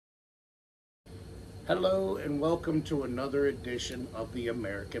Hello and welcome to another edition of the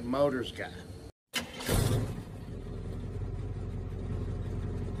American Motors Guy.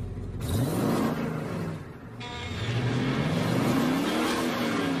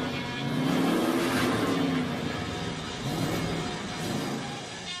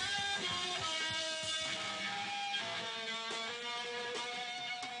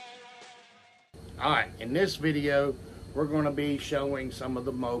 Alright, in this video we're going to be showing some of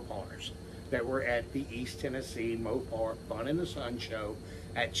the Mopars that were at the East Tn Mopar Fun in the Sun show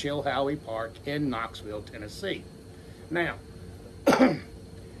at Chilhowie Park in Knoxville, Tennessee. Now,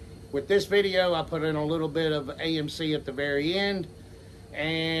 with this video I put in a little bit of AMC at the very end,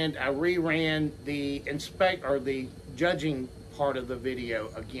 and I reran the the judging part of the video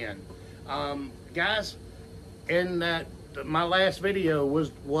again. Guys, in that my last video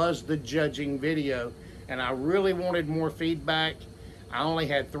was the judging video, and I really wanted more feedback. I only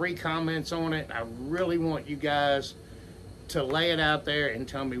had 3 comments on it. I really want you guys to lay it out there and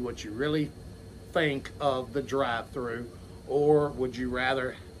tell me what you really think of the drive-through, or would you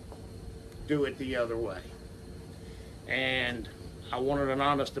rather do it the other way? And I wanted an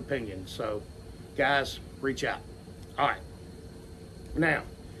honest opinion, so guys, reach out. All right, now,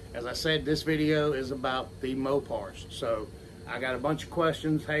 as I said, this video is about the Mopars. So I got a bunch of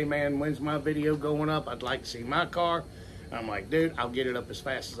questions. Hey man, when's my video going up? I'd like to see my car. I'm like, dude, I'll get it up as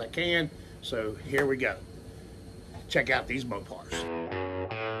fast as I can. So here we go. Check out these Mopars.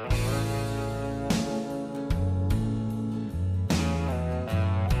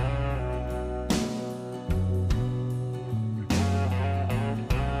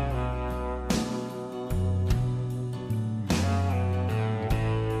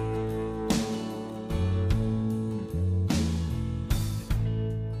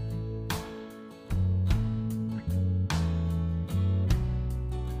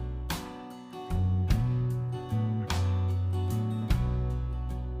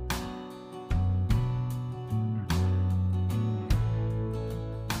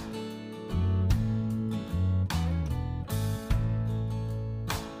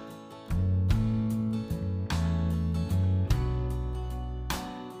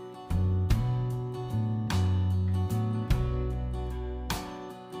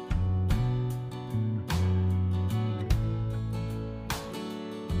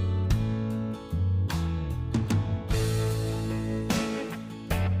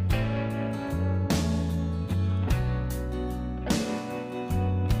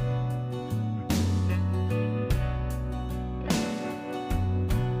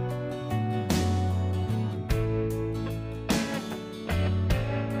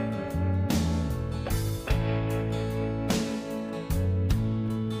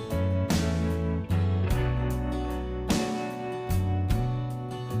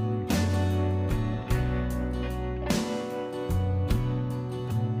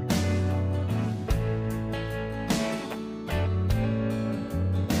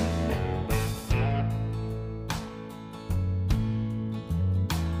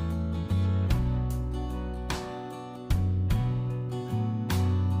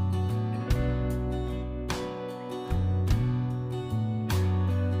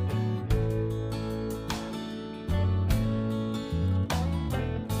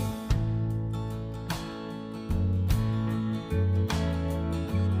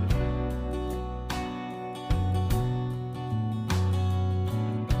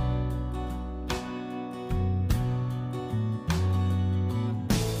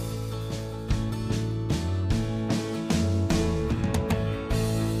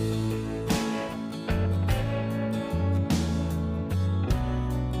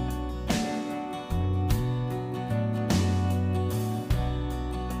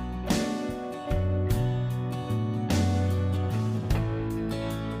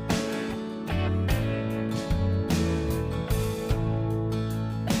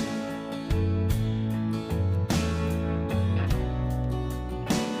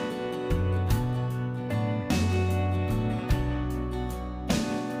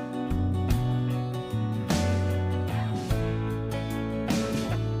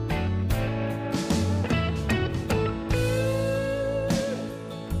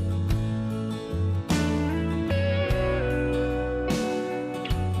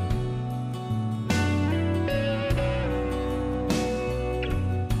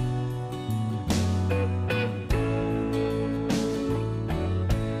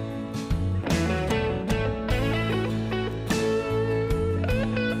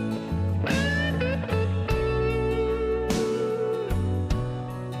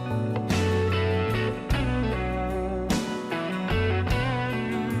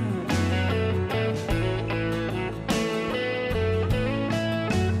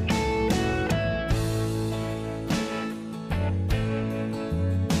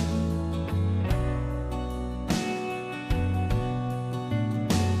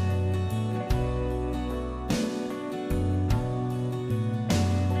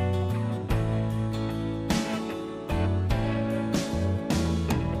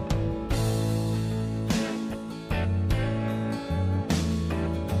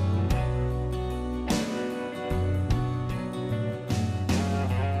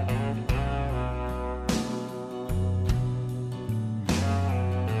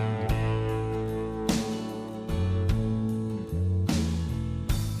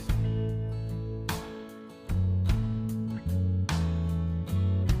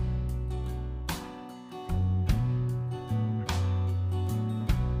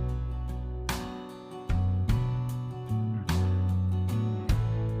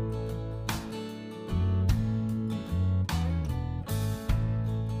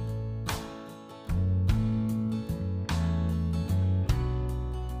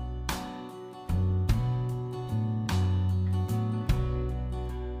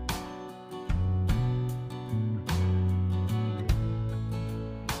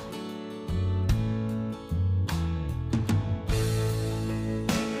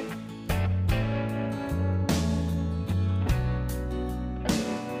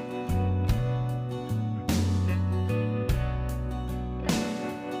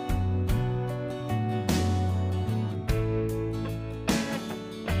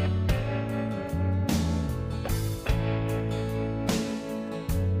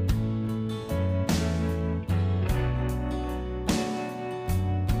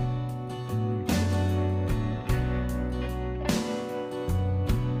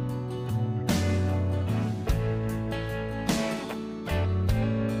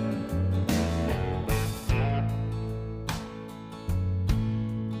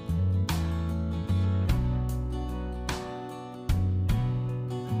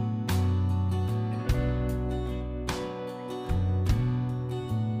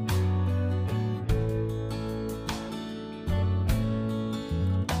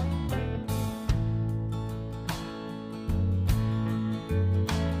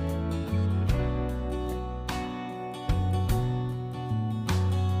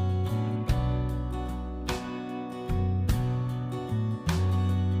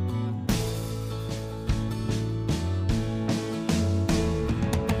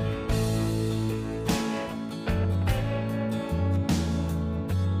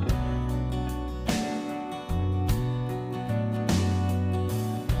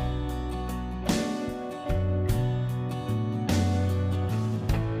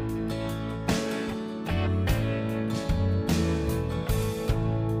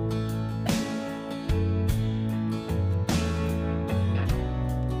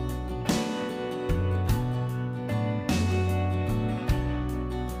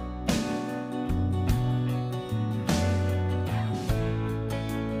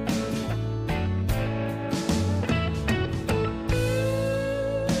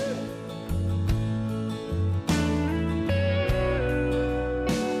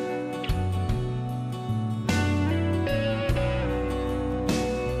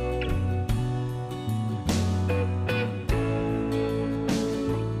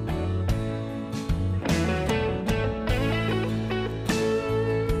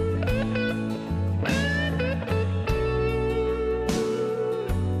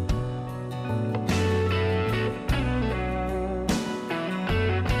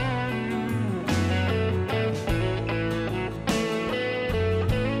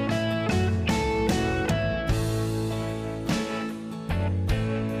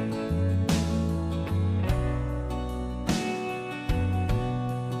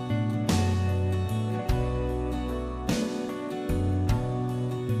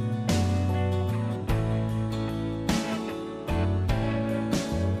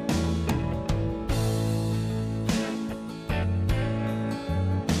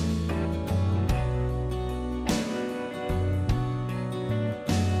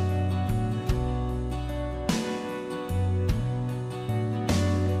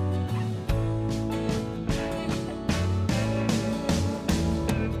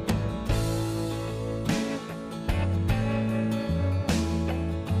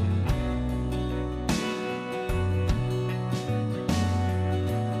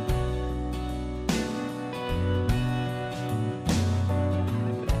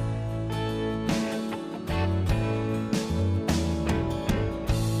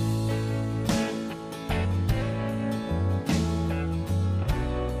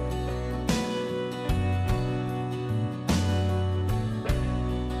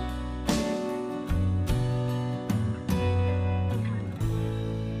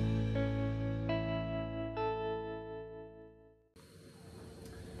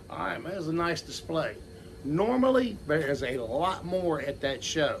 All right, man, it was a nice display. Normally, there's a lot more at that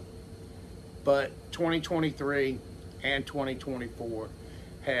show, but 2023 and 2024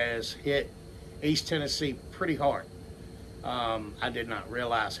 has hit East Tennessee pretty hard. I did not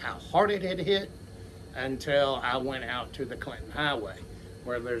realize how hard it had hit until I went out to the Clinton Highway,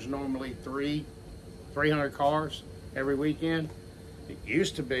 where there's normally 300 cars every weekend. It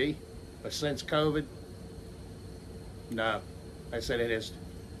used to be, but since COVID, no. I said it has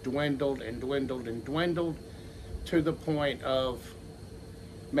dwindled and dwindled and dwindled to the point of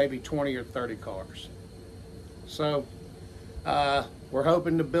maybe 20 or 30 cars. So we're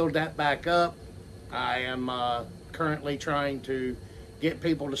hoping to build that back up. I am currently trying to get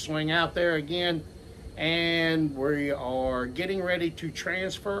people to swing out there again, and we are getting ready to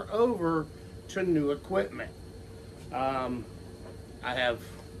transfer over to new equipment. I have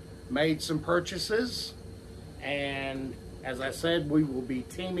made some purchases, and as I said, we will be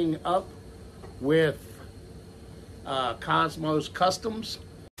teaming up with Cosmos Customs.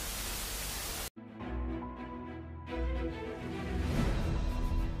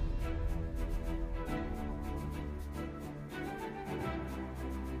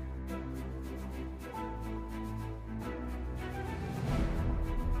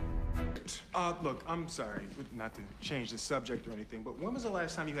 Look, I'm sorry, not to change the subject or anything, but when was the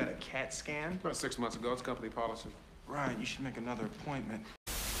last time you had a CAT scan? About 6 months ago. It's company policy. Right, you should make another appointment.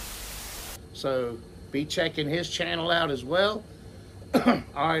 So be checking his channel out as well. All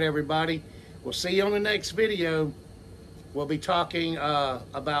right, everybody. We'll see you on the next video. We'll be talking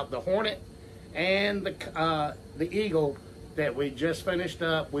about the Hornet and the Eagle that we just finished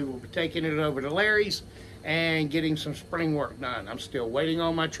up. We will be taking it over to Larry's and getting some spring work done. I'm still waiting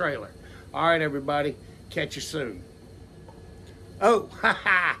on my trailer. All right, everybody. Catch you soon. Oh,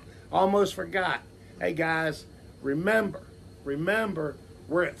 almost forgot. Hey, guys, remember,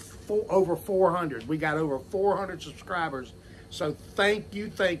 we're at over 400. We got over 400 subscribers. So thank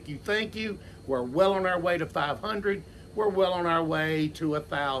you. We're well on our way to 500. We're well on our way to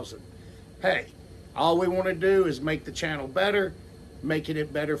 1,000. Hey, all we want to do is make the channel better, making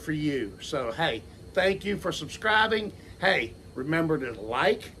it better for you. So, hey, thank you for subscribing. Hey, remember to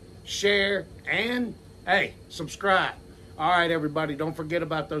like, share, and, hey, subscribe. All right, everybody, don't forget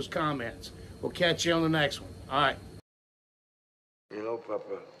about those comments. We'll catch you on the next one. All right. You know,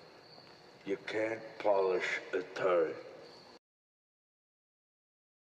 Papa, you can't polish a turd.